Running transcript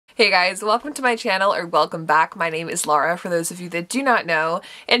Hey guys, welcome to my channel, or welcome back. My name is Laura, for those of you that do not know,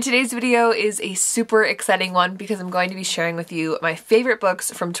 and today's video is a super exciting one because I'm going to be sharing with you my favorite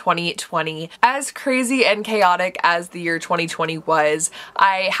books from 2020. As crazy and chaotic as the year 2020 was,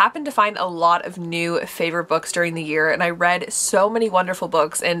 I happened to find a lot of new favorite books during the year, and I read so many wonderful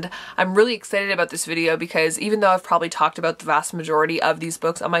books, and I'm really excited about this video because even though I've probably talked about the vast majority of these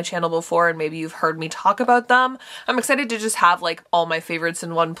books on my channel before, and maybe you've heard me talk about them, I'm excited to just have like all my favorites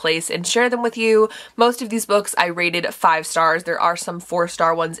in one place and share them with you. Most of these books I rated 5 stars. There are some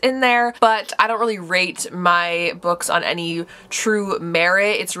 4-star ones in there, but I don't really rate my books on any true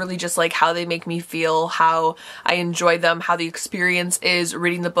merit. It's really just like how they make me feel, how I enjoy them, how the experience is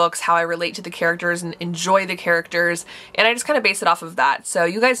reading the books, how I relate to the characters and enjoy the characters, and I just kind of base it off of that. So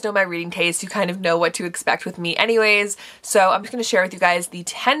you guys know my reading taste, you kind of know what to expect with me anyways, so I'm just going to share with you guys the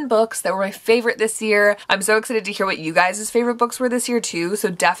 10 books that were my favorite this year. I'm so excited to hear what you guys' favorite books were this year too, so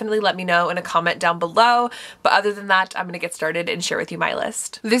definitely let me know in a comment down below. But other than that, I'm gonna get started and share with you my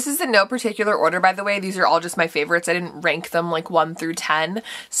list. This is in no particular order, by the way. These are all just my favorites. I didn't rank them like 1 through 10.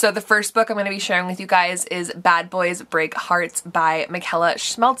 So the first book I'm gonna be sharing with you guys is Bad Boys Break Hearts by Michaela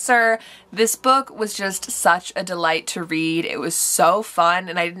Schmelzer. This book was just such a delight to read. It was so fun,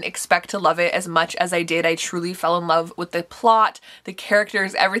 and I didn't expect to love it as much as I did. I truly fell in love with the plot, the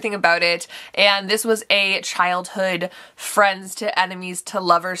characters, everything about it. And this was a childhood friends to enemies to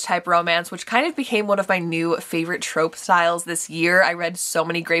lovers type romance, which kind of became one of my new favorite trope styles this year. I read so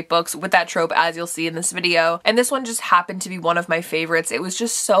many great books with that trope, as you'll see in this video, and this one just happened to be one of my favorites. It was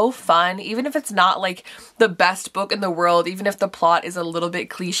just so fun, even if it's not like the best book in the world, even if the plot is a little bit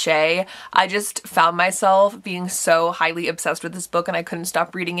cliche. I just found myself being so highly obsessed with this book, and I couldn't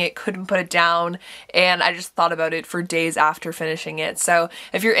stop reading it, couldn't put it down, and I just thought about it for days after finishing it. So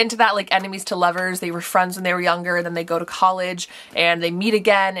if you're into that, like enemies to lovers, they were friends when they were younger, then they go to college and they meet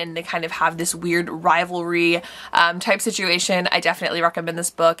again, and they kind of have this weird rivalry type situation, I definitely recommend this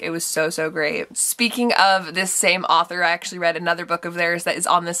book. It was so great. Speaking of this same author, I actually read another book of theirs that is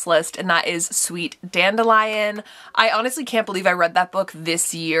on this list, and that is Sweet Dandelion. I honestly can't believe I read that book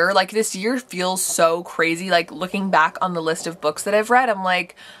this year. Like, this year feels so crazy. Like, looking back on the list of books that I've read, I'm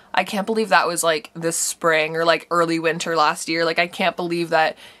like, I can't believe that was like this spring or like early winter last year. Like, I can't believe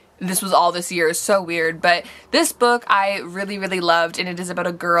that this was all this year. Is so weird. But this book I really loved, and it is about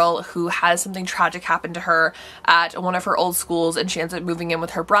a girl who has something tragic happen to her at one of her old schools, and she ends up moving in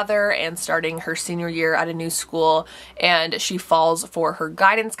with her brother and starting her senior year at a new school, and she falls for her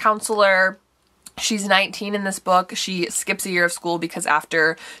guidance counselor. She's 19 in this book. She skips a year of school because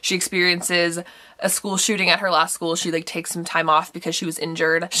after she experiences a school shooting at her last school, she like takes some time off because she was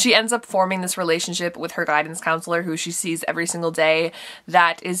injured. She ends up forming this relationship with her guidance counselor, who she sees every single day,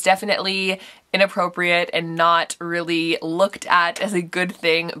 that is definitely inappropriate and not really looked at as a good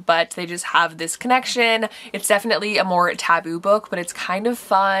thing, but they just have this connection. It's definitely a more taboo book, but it's kind of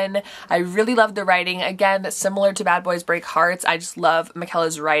fun. I really love the writing. Again, similar to Bad Boys Break Hearts, I just love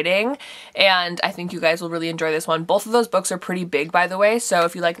Michaela's writing, and I think you guys will really enjoy this one. Both of those books are pretty big, by the way, so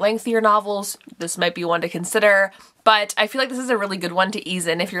if you like lengthier novels, this might be one to consider. But I feel like this is a really good one to ease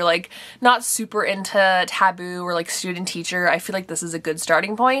in if you're like not super into taboo or like student teacher. I feel like this is a good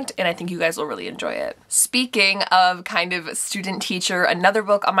starting point, and I think you guys will really enjoy it. Speaking of kind of student teacher, another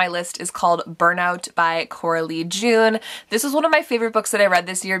book on my list is called Burnout by Coralie June. This was one of my favorite books that I read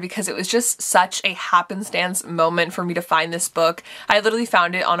this year because it was just such a happenstance moment for me to find this book. I literally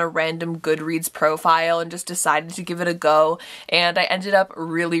found it on a random Goodreads profile and just decided to give it a go, and I ended up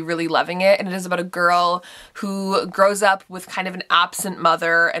really loving it. And it is about a girl who grows up with kind of an absent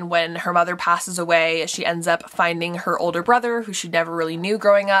mother, and when her mother passes away, she ends up finding her older brother, who she never really knew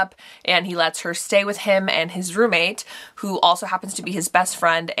growing up, and he lets her stay with him and his roommate, who also happens to be his best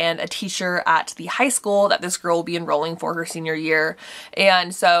friend and a teacher at the high school that this girl will be enrolling for her senior year.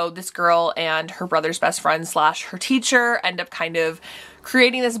 And so this girl and her brother's best friend slash her teacher end up kind of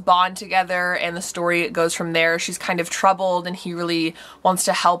creating this bond together, and the story goes from there. She's kind of troubled, and he really wants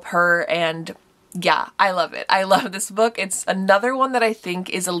to help her, and yeah, I love it. I love this book. It's another one that I think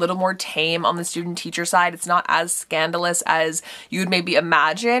is a little more tame on the student teacher side. It's not as scandalous as you'd maybe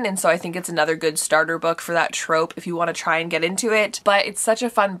imagine, and so I think it's another good starter book for that trope if you want to try and get into it. But it's such a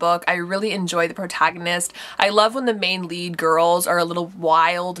fun book. I really enjoy the protagonist. I love when the main lead girls are a little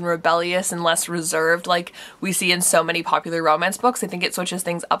wild and rebellious and less reserved like we see in so many popular romance books. I think it switches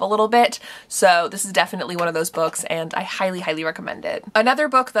things up a little bit. So this is definitely one of those books, and I highly recommend it. Another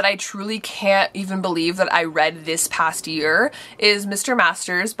book that I truly can't even believe that I read this past year is Mr.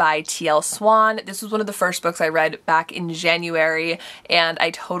 Masters by T.L. Swan. This was one of the first books I read back in January, and I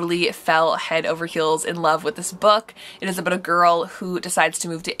totally fell head over heels in love with this book. It is about a girl who decides to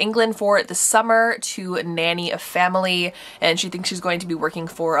move to England for the summer to nanny a family, and she thinks she's going to be working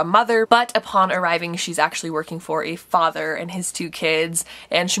for a mother, but upon arriving she's actually working for a father and his 2 kids,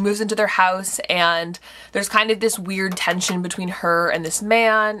 and she moves into their house, and there's kind of this weird tension between her and this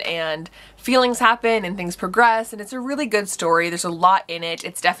man, and feelings happen and things progress, and it's a really good story. There's a lot in it.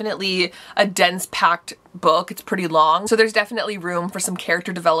 It's definitely a dense packed book. It's pretty long, so there's definitely room for some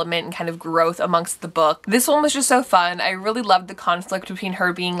character development and kind of growth amongst the book. This one was just so fun. I really loved the conflict between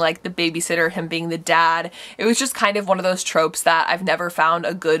her being like the babysitter, him being the dad. It was just kind of one of those tropes that I've never found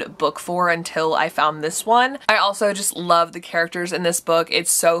a good book for until I found this one. I also just love the characters in this book.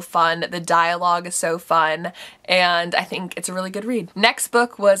 It's so fun. The dialogue is so fun, and I think it's a really good read. Next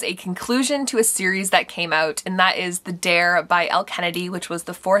book was a conclusion to a series that came out, and that is The Dare by Elle Kennedy, which was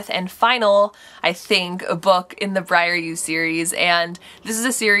the 4th and final, I think, book in the Briar U series. And this is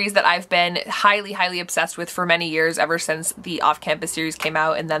a series that I've been highly obsessed with for many years, ever since the Off-Campus series came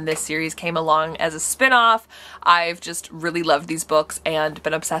out, and then this series came along as a spin-off. I've just really loved these books and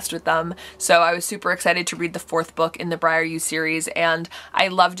been obsessed with them, so I was super excited to read the 4th book in the Briar U series, and I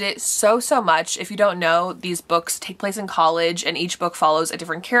loved it so much. If you don't know, these books take place in college, and each book follows a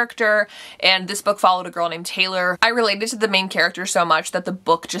different character, and this book followed a girl named Taylor. I related to the main character so much that the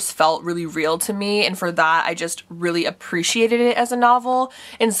book just felt really real to me, and for that I just really appreciated it as a novel,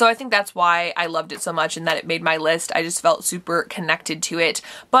 and so I think that's why I loved it so much and that it made my list. I just felt super connected to it,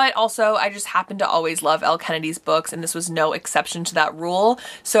 but also I just happen to always love Elle Kennedy's books, and this was no exception to that rule.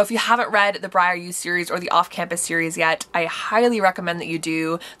 So if you haven't read the Briar U series or the Off-Campus series yet, I highly recommend that you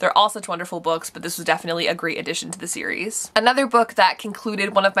do. They're all such wonderful books, but this was definitely a great addition to the series. Another book that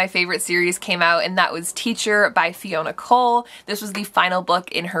concluded one of my favorite series came out, and that was Teacher by Fiona Cole. This was the final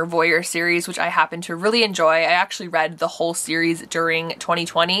book in her Voyeur series, which I happen to really enjoy. I actually read the whole series during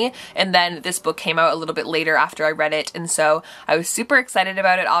 2020, and then this book came out a little bit later after I read it, and so I was super excited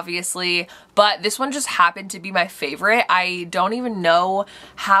about it, obviously, but this one just happened to be my favorite. I don't even know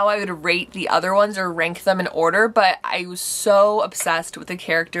how I would rate the other ones or rank them in order, but I was so obsessed with the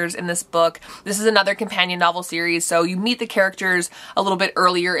characters in this book. This is another companion novel series, so you meet the characters a little bit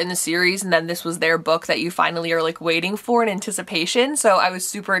earlier in the series, and then this was their book that you finally are like waiting for in anticipation, so I was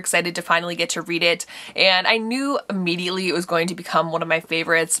super excited to finally get to read it, and I knew immediately it was going to become one of my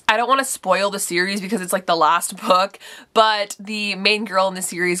favorites. I don't want to spoil the series because it's like the last book, but the main girl in the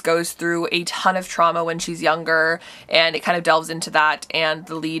series goes through a ton of trauma when she's younger, and it kind of delves into that, and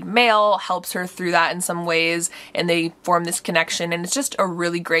the lead male helps her through that in some ways, and they form this connection, and it's just a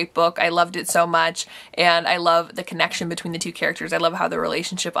really great book. I loved it so much, and I love the connection between the 2 characters. I love how the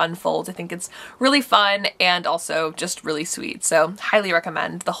relationship unfolds. I think it's really fun and also just really sweet, so highly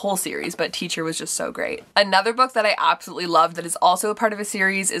recommend the whole series, but Teacher was just so great. Another book that I absolutely love that is also a part of a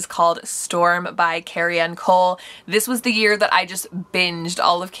series is called Storm by Carrie Ann Cole. This was the year that I just binged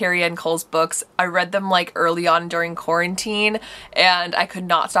all of Carrie Ann Cole's books. I read them like early on during quarantine, and I could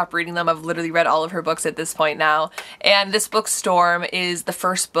not stop reading them. I've literally read all of her books at this point now, and this book, Storm, is the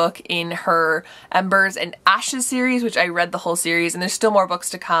first book in her Embers and Ashes series, which I read the whole series, and there's still more books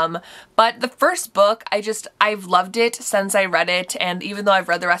to come, but the first book, I've loved it since I read it, and even though I've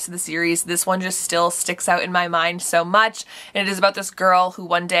read the rest of the series, this one just still sticks out in my mind so much, and it is about this girl who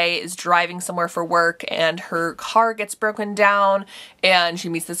one day is driving somewhere for work, and her car gets broken down, and she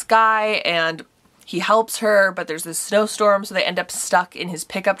meets this guy, and he helps her, but there's this snowstorm, so they end up stuck in his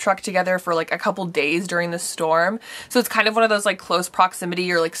pickup truck together for like a couple days during the storm. So it's kind of one of those like close proximity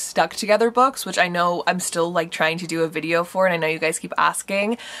or like stuck together books, which I know I'm still like trying to do a video for, and I know you guys keep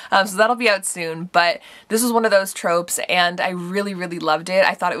asking. So that'll be out soon, but this was one of those tropes, and I really loved it.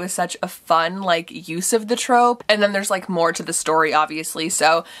 I thought it was such a fun like use of the trope, and then there's like more to the story, obviously,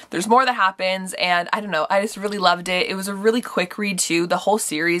 so there's more that happens, and I don't know, I just really loved it. It was a really quick read too. The whole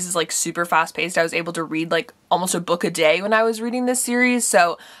series is like super fast paced. I was able to read like almost a book a day when I was reading this series,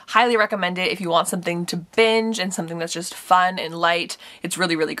 so highly recommend it if you want something to binge and something that's just fun and light. It's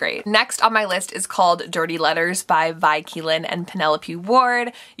really great. Next on my list is called Dirty Letters by Vi Keelan and Penelope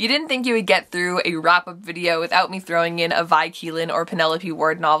Ward. You didn't think you would get through a wrap-up video without me throwing in a Vi Keelan or Penelope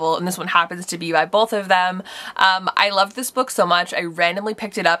Ward novel, and this one happens to be by both of them. I loved this book so much, I randomly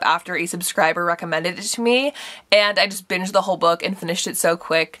picked it up after a subscriber recommended it to me, and I just binged the whole book and finished it so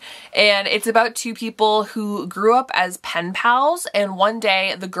quick. And it's about two people who grew up as pen pals, and one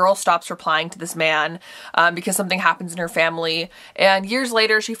day the girl stops replying to this man because something happens in her family, and years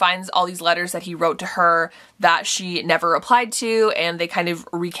later she finds all these letters that he wrote to her that she never replied to, and they kind of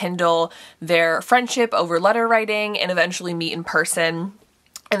rekindle their friendship over letter writing and eventually meet in person.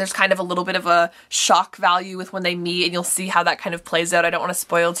 And there's kind of a little bit of a shock value with when they meet, and you'll see how that kind of plays out. I don't want to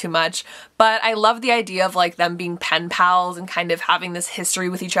spoil too much, but I love the idea of like them being pen pals and kind of having this history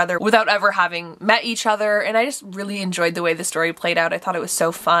with each other without ever having met each other. And I just really enjoyed the way the story played out. I thought it was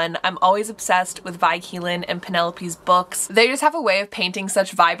so fun. I'm always obsessed with Vi Keelan and Penelope's books. They just have a way of painting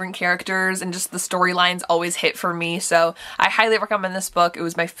such vibrant characters, and just the storylines always hit for me. So I highly recommend this book. It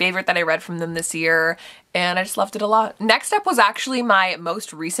was my favorite that I read from them this year, and I just loved it a lot. Next up was actually my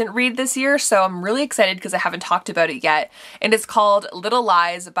most recent read this year, so I'm really excited because I haven't talked about it yet. And it's called Little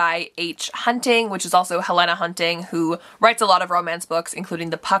Lies by H. Hunting, which is also Helena Hunting, who writes a lot of romance books, including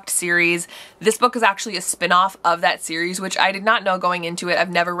the Pucked series. This book is actually a spin-off of that series, which I did not know going into it. I've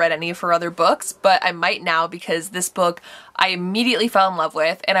never read any of her other books, but I might now because this book I immediately fell in love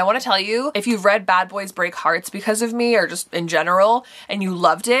with. And I want to tell you, if you've read Bad Boys Break Hearts because of me, or just in general, and you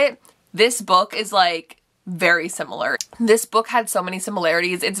loved it, this book is like very similar. This book had so many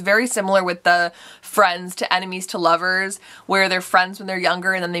similarities. It's very similar with the friends to enemies to lovers, where they're friends when they're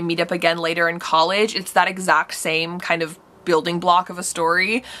younger and then they meet up again later in college. It's that exact same kind of building block of a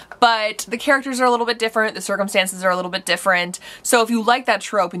story, but the characters are a little bit different, the circumstances are a little bit different. So if you like that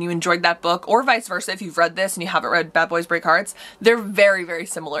trope and you enjoyed that book, or vice versa, if you've read this and you haven't read Bad Boys Break Hearts, they're very, very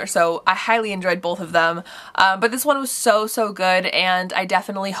similar. So I highly enjoyed both of them, but this one was so good, and I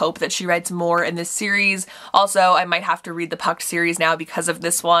definitely hope that she writes more in this series. Also, I might have to read the Pucked series now because of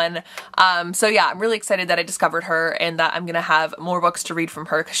this one. So yeah, I'm really excited that I discovered her and that I'm gonna have more books to read from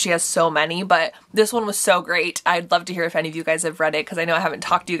her because she has so many, but this one was so great. I'd love to hear if any of you guys have read it, because I know I haven't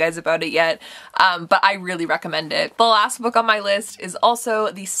talked to you guys about it yet, but I really recommend it. The last book on my list is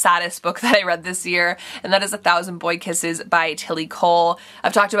also the saddest book that I read this year, and that is 1,000 Boy Kisses by Tilly Cole.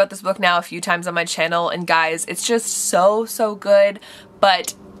 I've talked about this book now a few times on my channel, and guys, it's just so good,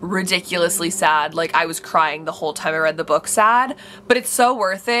 but ridiculously sad. Like, I was crying the whole time I read the book sad, but it's so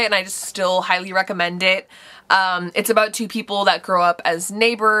worth it, and I just still highly recommend it. It's about two people that grow up as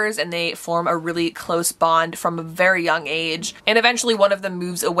neighbors, and they form a really close bond from a very young age, and eventually one of them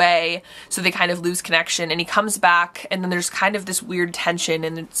moves away, so they kind of lose connection, and he comes back, and then there's kind of this weird tension,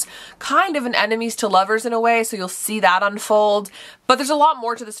 and it's kind of an enemies to lovers in a way, so you'll see that unfold. But there's a lot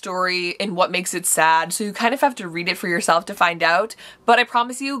more to the story in what makes it sad, so you kind of have to read it for yourself to find out. But I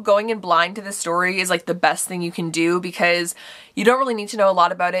promise you, going in blind to this story is like the best thing you can do, because you don't really need to know a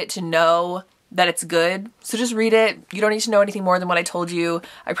lot about it to know that it's good. So just read it. You don't need to know anything more than what I told you.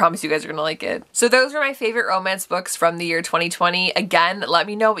 I promise you guys are gonna like it. So those were my favorite romance books from the year 2020. Again, let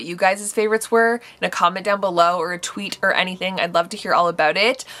me know what you guys' favorites were in a comment down below, or a tweet or anything. I'd love to hear all about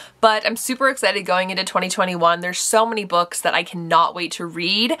it. But I'm super excited going into 2021. There's so many books that I cannot wait to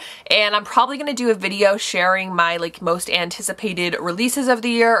read, and I'm probably gonna do a video sharing my like most anticipated releases of the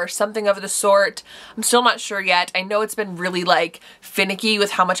year or something of the sort. I'm still not sure yet. I know it's been really like finicky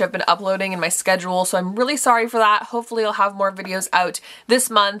with how much I've been uploading in my schedule, so I'm really sorry for that. Hopefully I'll have more videos out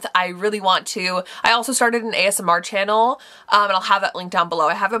this month. I really want to. I also started an ASMR channel, and I'll have that link down below.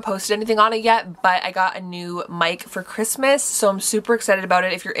 I haven't posted anything on it yet, but I got a new mic for Christmas, so I'm super excited about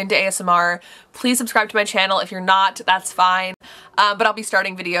it. If you're into ASMR, please subscribe to my channel. If you're not, that's fine. But I'll be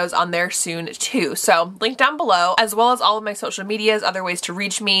starting videos on there soon too. So link down below, as well as all of my social medias, other ways to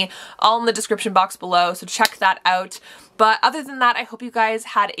reach me, all in the description box below, so check that out. But other than that, I hope you guys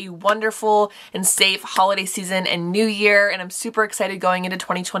had a wonderful and safe holiday season and new year, and I'm super excited going into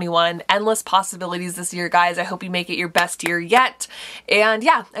 2021. Endless possibilities this year, guys. I hope you make it your best year yet. And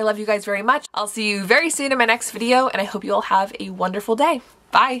yeah, I love you guys very much. I'll see you very soon in my next video, and I hope you all have a wonderful day.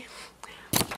 Bye!